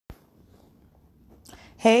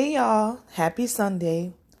Hey y'all, happy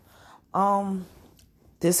Sunday. Um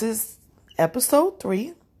this is episode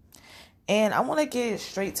 3 and I want to get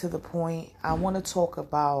straight to the point. I want to talk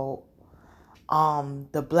about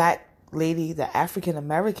the black lady, the African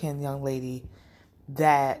American young lady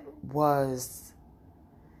that was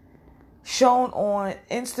shown on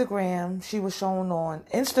Instagram. She was shown on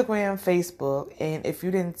Instagram, Facebook, and if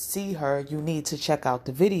you didn't see her, you need to check out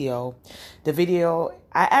the video.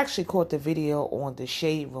 I actually caught the video on the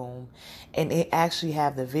Shade Room, and it actually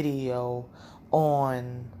have the video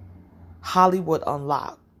on Hollywood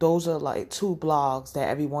Unlocked. Those are like two blogs that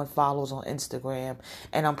everyone follows on Instagram,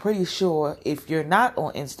 and I'm pretty sure if you're not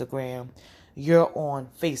on Instagram, you're on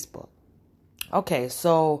Facebook. Okay,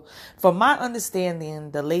 so from my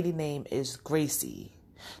understanding, the lady name is Gracie.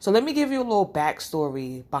 So let me give you a little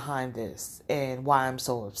backstory behind this and why I'm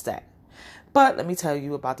so upset. But let me tell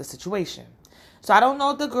you about the situation. So I don't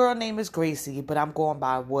know if the girl name is Gracie, but I'm going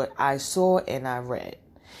by what I saw and I read.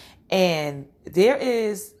 And there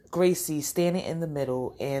is Gracie standing in the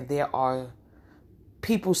middle, and there are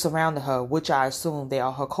people surrounding her, which I assume they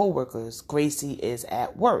are her co-workers. Gracie is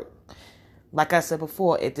at work. Like I said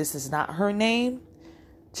before, if this is not her name,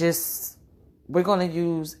 we're going to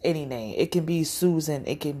use any name. It can be Susan.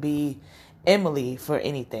 It can be Emily for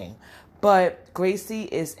anything. But Gracie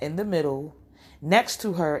is in the middle. Next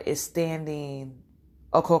to her is standing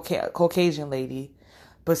a Caucasian lady.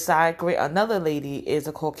 Beside another lady is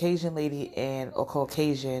a Caucasian lady and a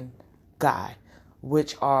Caucasian guy,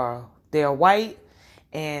 they're white,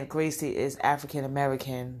 and Gracie is African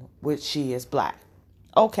American, which she is black.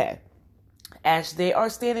 Okay. As they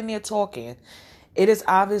are standing there talking, it is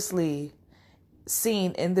obviously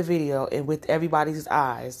seen in the video and with everybody's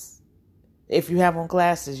eyes. If you have on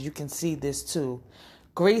glasses, you can see this too.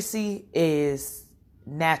 Gracie is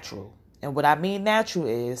natural. And what I mean natural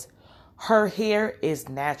is her hair is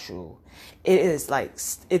natural. It is like,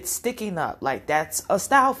 it's sticking up. Like that's a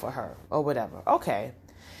style for her or whatever. Okay.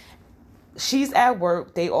 She's at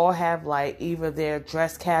work. They all have like either they're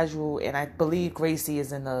dressed casual, and I believe Gracie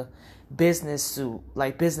is in a business suit,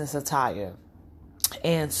 like business attire.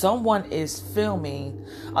 And another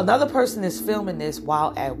person is filming this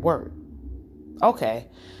while at work. Okay.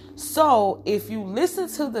 So if you listen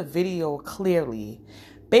to the video clearly,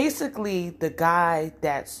 basically the guy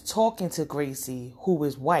that's talking to Gracie, who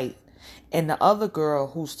is white, and the other girl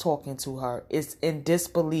who's talking to her is in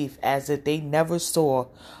disbelief as if they never saw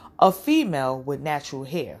a female with natural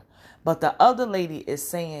hair. But the other lady is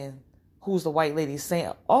saying, who's the white lady,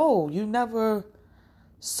 saying, "Oh, you never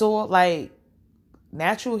saw like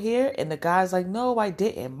natural hair?" And the guy's like, "No, I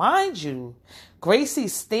didn't." Mind you,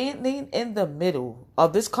 Gracie's standing in the middle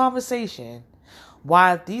of this conversation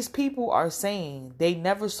while these people are saying they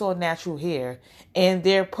never saw natural hair, and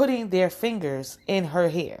they're putting their fingers in her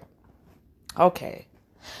hair. Okay.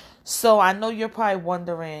 So I know you're probably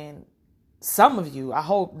wondering, some of you, I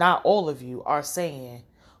hope not all of you, are saying,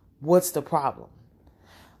 what's the problem?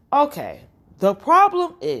 Okay, the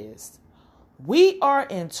problem is we are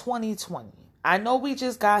in 2020. I know we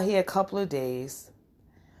just got here a couple of days,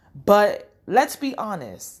 but let's be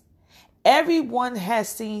honest. Everyone has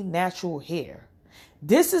seen natural hair.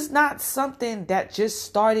 This is not something that just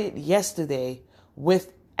started yesterday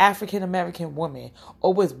with African American women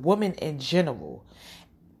or with women in general.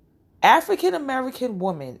 African American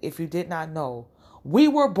women, if you did not know, we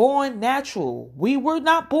were born natural. We were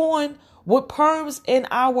not born with perms in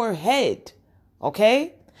our head.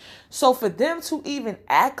 Okay? So for them to even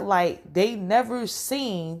act like they never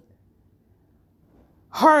seen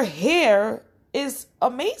her hair is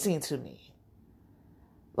amazing to me.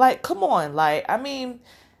 Like, come on. Like, I mean,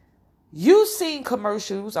 you've seen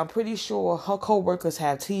commercials. I'm pretty sure her co-workers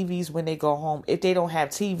have TVs when they go home. If they don't have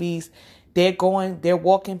TVs, they're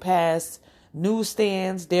walking past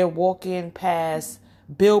newsstands. They're walking past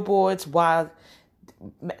billboards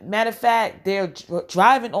matter of fact, they're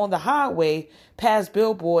driving on the highway past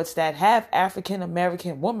billboards that have African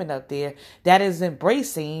American women up there that is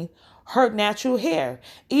embracing her natural hair.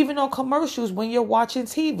 Even on commercials, when you're watching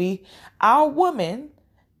TV, our women,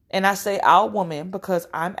 and I say our women because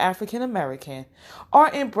I'm African American,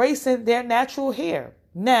 are embracing their natural hair.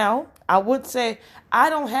 Now, I would say I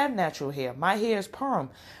don't have natural hair. My hair is perm.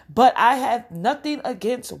 But I have nothing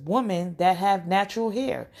against women that have natural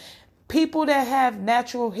hair. People that have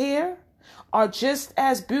natural hair are just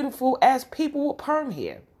as beautiful as people with perm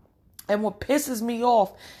hair. And what pisses me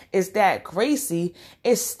off is that Gracie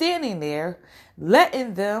is standing there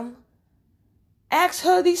letting them ask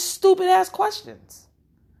her these stupid ass questions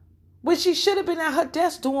when she should have been at her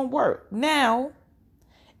desk doing work. Now,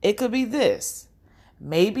 it could be this.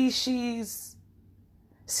 Maybe she's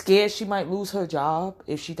Scared she might lose her job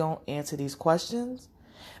if she don't answer these questions.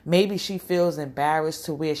 Maybe she feels embarrassed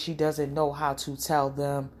to where she doesn't know how to tell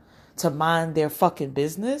them to mind their fucking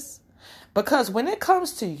business. Because when it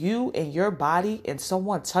comes to you and your body and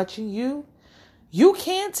someone touching you, you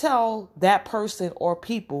can't tell that person or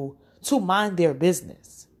people to mind their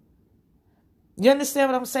business. You understand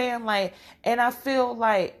what I'm saying? Like, and I feel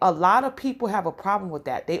like a lot of people have a problem with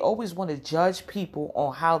that. They always want to judge people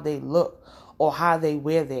on how they look or how they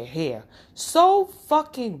wear their hair. So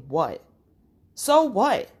fucking what? So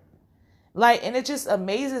what? Like, and it just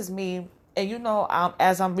amazes me. And you know,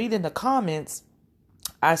 as I'm reading the comments,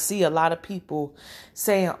 I see a lot of people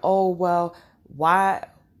saying, oh, well, why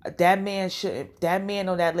that man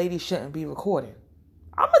or that lady shouldn't be recording.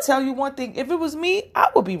 I'm going to tell you one thing. If it was me,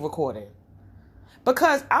 I would be recording.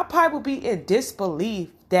 Because I probably would be in disbelief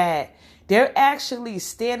that they're actually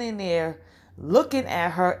standing there looking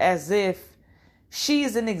at her as if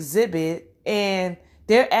she's an exhibit and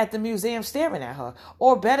they're at the museum staring at her.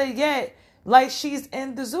 Or better yet, like she's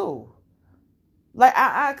in the zoo. Like,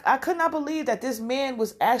 I could not believe that this man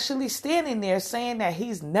was actually standing there saying that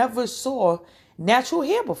he's never saw natural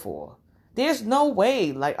hair before. There's no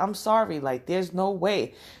way. Like, I'm sorry. Like, there's no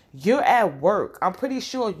way. You're at work. I'm pretty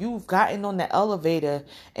sure you've gotten on the elevator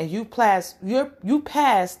and you passed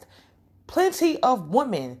plenty of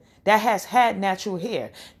women that has had natural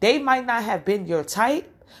hair. They might not have been your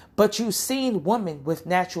type, but you've seen women with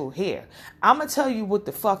natural hair. I'm going to tell you what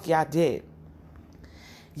the fuck y'all did.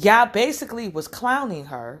 Y'all basically was clowning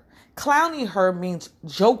her. Clowning her means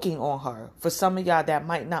joking on her. For some of y'all that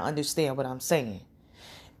might not understand what I'm saying.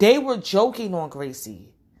 They were joking on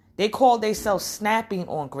Gracie. They called themselves snapping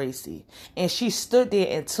on Gracie. And she stood there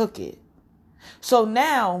and took it. So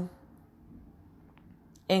now,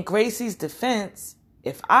 in Gracie's defense,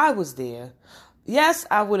 if I was there, yes,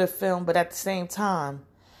 I would have filmed. But at the same time,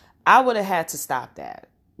 I would have had to stop that.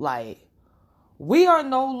 Like, we are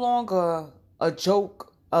no longer a joke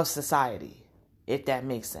of society, if that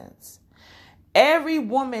makes sense. Every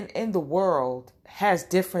woman in the world has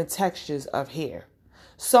different textures of hair.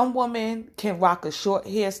 Some women can rock a short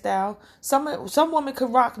hairstyle. Some women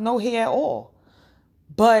can rock no hair at all.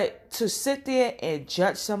 But to sit there and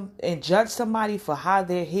judge somebody for how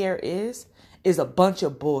their hair is a bunch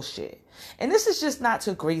of bullshit. And this is just not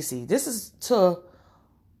to Gracie. This is to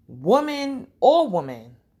women or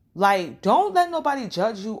women. Like, don't let nobody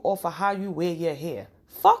judge you off of how you wear your hair.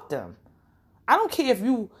 Fuck them. I don't care if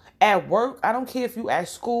you at work. I don't care if you at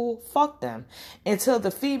school. Fuck them. Until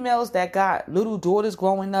the females that got little daughters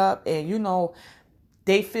growing up and, you know,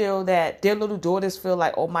 they feel that their little daughters feel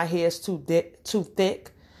like, oh, my hair is too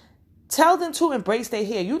thick. Tell them to embrace their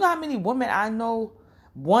hair. You know how many women I know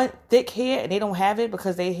want thick hair and they don't have it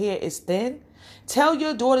because their hair is thin? Tell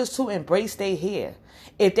your daughters to embrace their hair.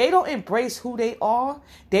 If they don't embrace who they are,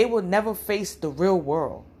 they will never face the real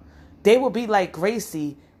world. They will be like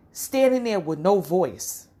Gracie, standing there with no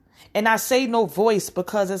voice. And I say no voice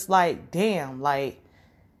because it's like, damn, like,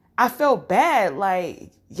 I felt bad. Like,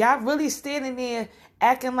 y'all really standing there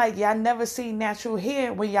acting like y'all never seen natural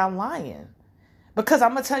hair when y'all lying. Because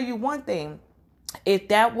I'm going to tell you one thing. If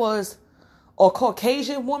that was a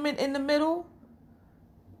Caucasian woman in the middle,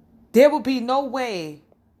 there would be no way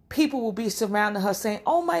people will be surrounding her saying,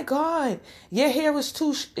 oh my God, your hair is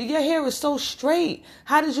so straight.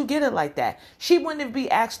 How did you get it like that? She wouldn't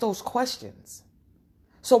be asked those questions.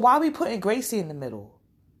 So why are we putting Gracie in the middle?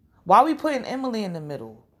 Why are we putting Emily in the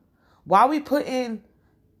middle? Why are we putting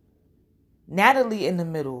Natalie in the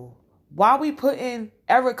middle? Why are we putting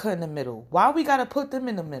Erica in the middle? Why we got to put them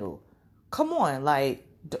in the middle? Come on, like,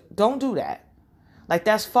 don't do that. Like,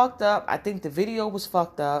 that's fucked up. I think the video was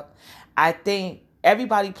fucked up. I think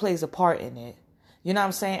everybody plays a part in it. You know what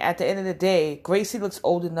I'm saying? At the end of the day, Gracie looks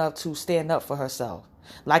old enough to stand up for herself.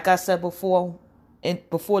 Like I said before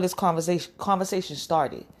this conversation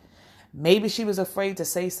started, maybe she was afraid to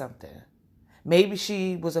say something. Maybe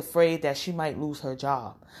she was afraid that she might lose her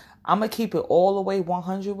job. I'm going to keep it all the way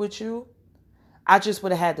 100 with you. I just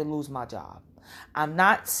would have had to lose my job. I'm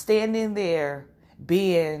not standing there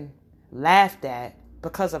being laughed at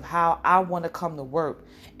because of how I want to come to work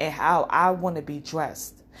and how I want to be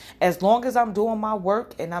dressed. As long as I'm doing my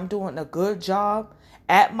work and I'm doing a good job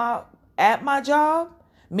at my job,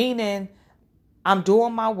 meaning I'm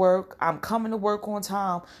doing my work, I'm coming to work on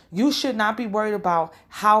time, you should not be worried about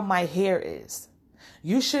how my hair is.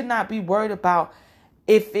 You should not be worried about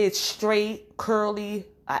if it's straight, curly,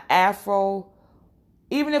 an afro.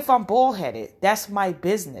 Even if I'm bald-headed, that's my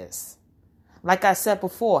business. Like I said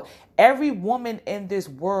before, every woman in this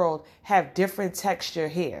world have different texture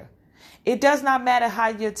hair. It does not matter how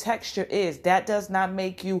your texture is. That does not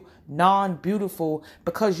make you non-beautiful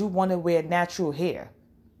because you want to wear natural hair.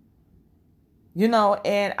 You know,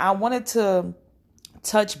 and I wanted to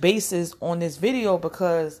touch bases on this video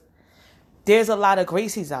because there's a lot of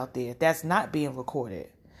Gracies out there that's not being recorded,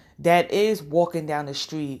 that is walking down the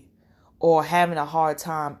street or having a hard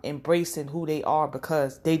time embracing who they are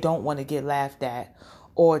because they don't want to get laughed at,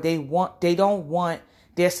 or they don't want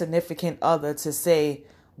their significant other to say,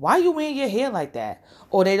 why you wearing your hair like that?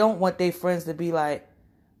 Or they don't want their friends to be like,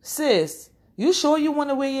 sis, you sure you want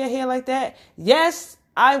to wear your hair like that? Yes,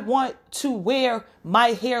 I want to wear my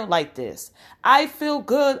hair like this. I feel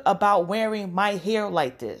good about wearing my hair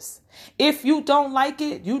like this. If you don't like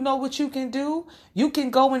it, you know what you can do? You can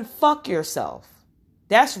go and fuck yourself.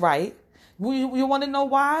 That's right. You want to know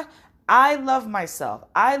why? I love myself.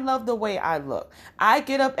 I love the way I look. I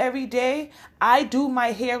get up every day. I do my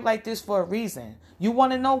hair like this for a reason. You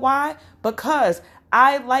want to know why? Because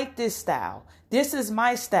I like this style. This is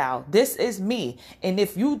my style. This is me. And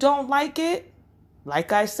if you don't like it,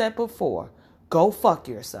 like I said before, go fuck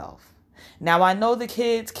yourself. Now, I know the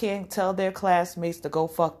kids can't tell their classmates to go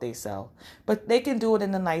fuck themselves, but they can do it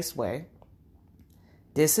in a nice way.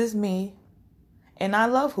 This is me. And I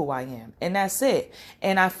love who I am. And that's it.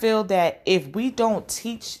 And I feel that if we don't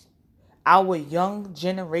teach our young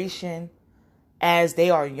generation as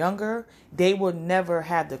they are younger, they will never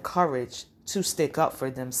have the courage to stick up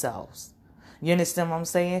for themselves. You understand what I'm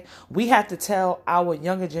saying? We have to tell our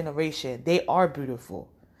younger generation they are beautiful.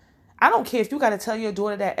 I don't care if you got to tell your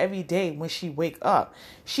daughter that every day when she wake up.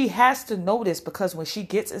 She has to know this because when she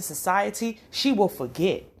gets in society, she will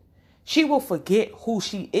forget. She will forget who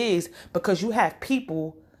she is because you have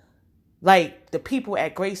people like the people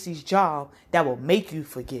at Gracie's job that will make you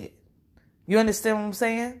forget. You understand what I'm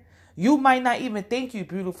saying? You might not even think you're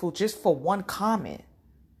beautiful just for one comment.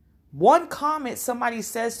 One comment somebody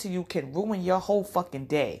says to you can ruin your whole fucking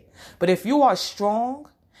day. But if you are strong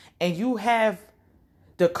and you have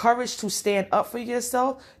the courage to stand up for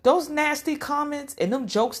yourself, those nasty comments and them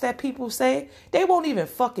jokes that people say, they won't even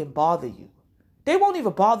fucking bother you. They won't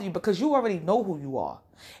even bother you because you already know who you are.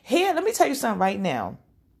 Hair, let me tell you something right now.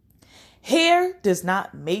 Hair does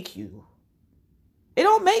not make you. It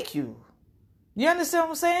don't make you. You understand what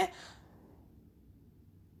I'm saying?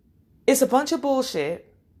 It's a bunch of bullshit.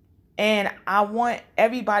 And I want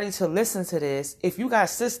everybody to listen to this. If you got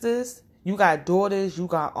sisters, you got daughters, you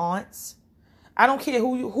got aunts, I don't care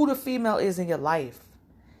who the female is in your life.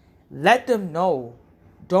 Let them know.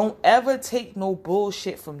 Don't ever take no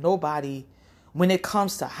bullshit from nobody when it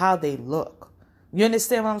comes to how they look. You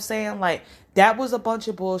understand what I'm saying? Like, that was a bunch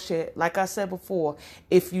of bullshit. Like I said before,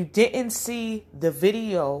 if you didn't see the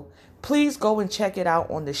video, please go and check it out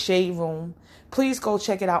on the Shade Room. Please go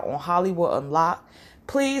check it out on Hollywood Unlocked.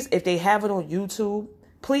 Please, if they have it on YouTube,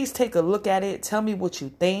 please take a look at it. Tell me what you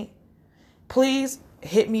think. Please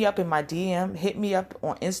hit me up in my DM. Hit me up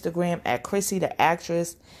on Instagram at Chrissy the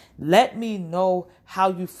Actress. Let me know how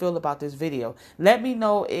you feel about this video. Let me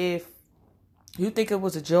know if you think it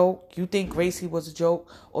was a joke, you think Gracie was a joke,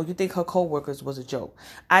 or you think her co-workers was a joke.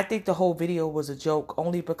 I think the whole video was a joke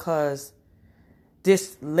only because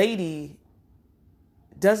this lady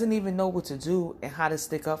doesn't even know what to do and how to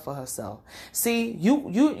stick up for herself. See,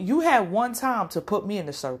 you had one time to put me in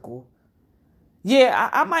the circle. Yeah,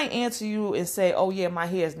 I might answer you and say, oh yeah, my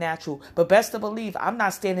hair is natural. But best to believe, I'm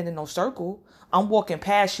not standing in no circle. I'm walking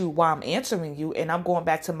past you while I'm answering you, and I'm going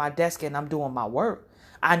back to my desk and I'm doing my work.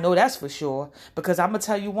 I know that's for sure, because I'm going to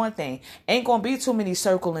tell you one thing. Ain't going to be too many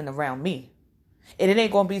circling around me. And it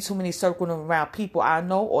ain't going to be too many circling around people I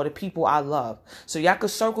know or the people I love. So y'all could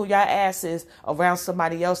circle y'all asses around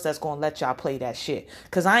somebody else that's going to let y'all play that shit.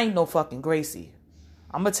 Because I ain't no fucking Gracie.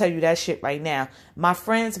 I'm going to tell you that shit right now. My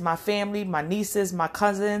friends, my family, my nieces, my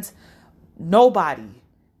cousins, nobody.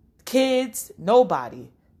 Kids, nobody.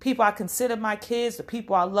 People I consider my kids, the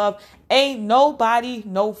people I love, ain't nobody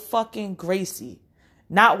no fucking Gracie.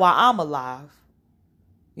 Not while I'm alive.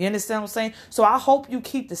 You understand what I'm saying? So I hope you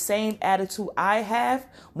keep the same attitude I have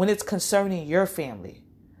when it's concerning your family.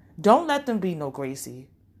 Don't let them be no Gracie.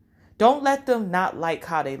 Don't let them not like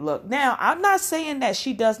how they look. Now, I'm not saying that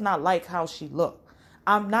she does not like how she look.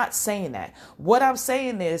 I'm not saying that. What I'm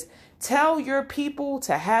saying is tell your people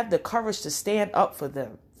to have the courage to stand up for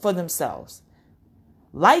themselves.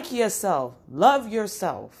 Like yourself. Love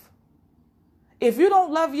yourself. If you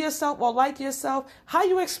don't love yourself or like yourself, how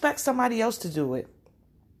you expect somebody else to do it?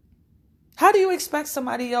 How do you expect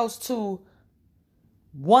somebody else to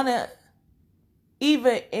want to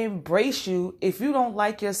even embrace you if you don't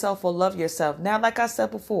like yourself or love yourself. Now, like I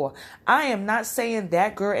said before, I am not saying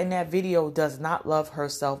that girl in that video does not love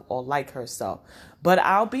herself or like herself, but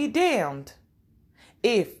I'll be damned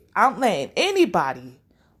if I'm letting anybody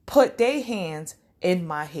put their hands in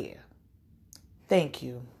my hair. Thank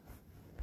you.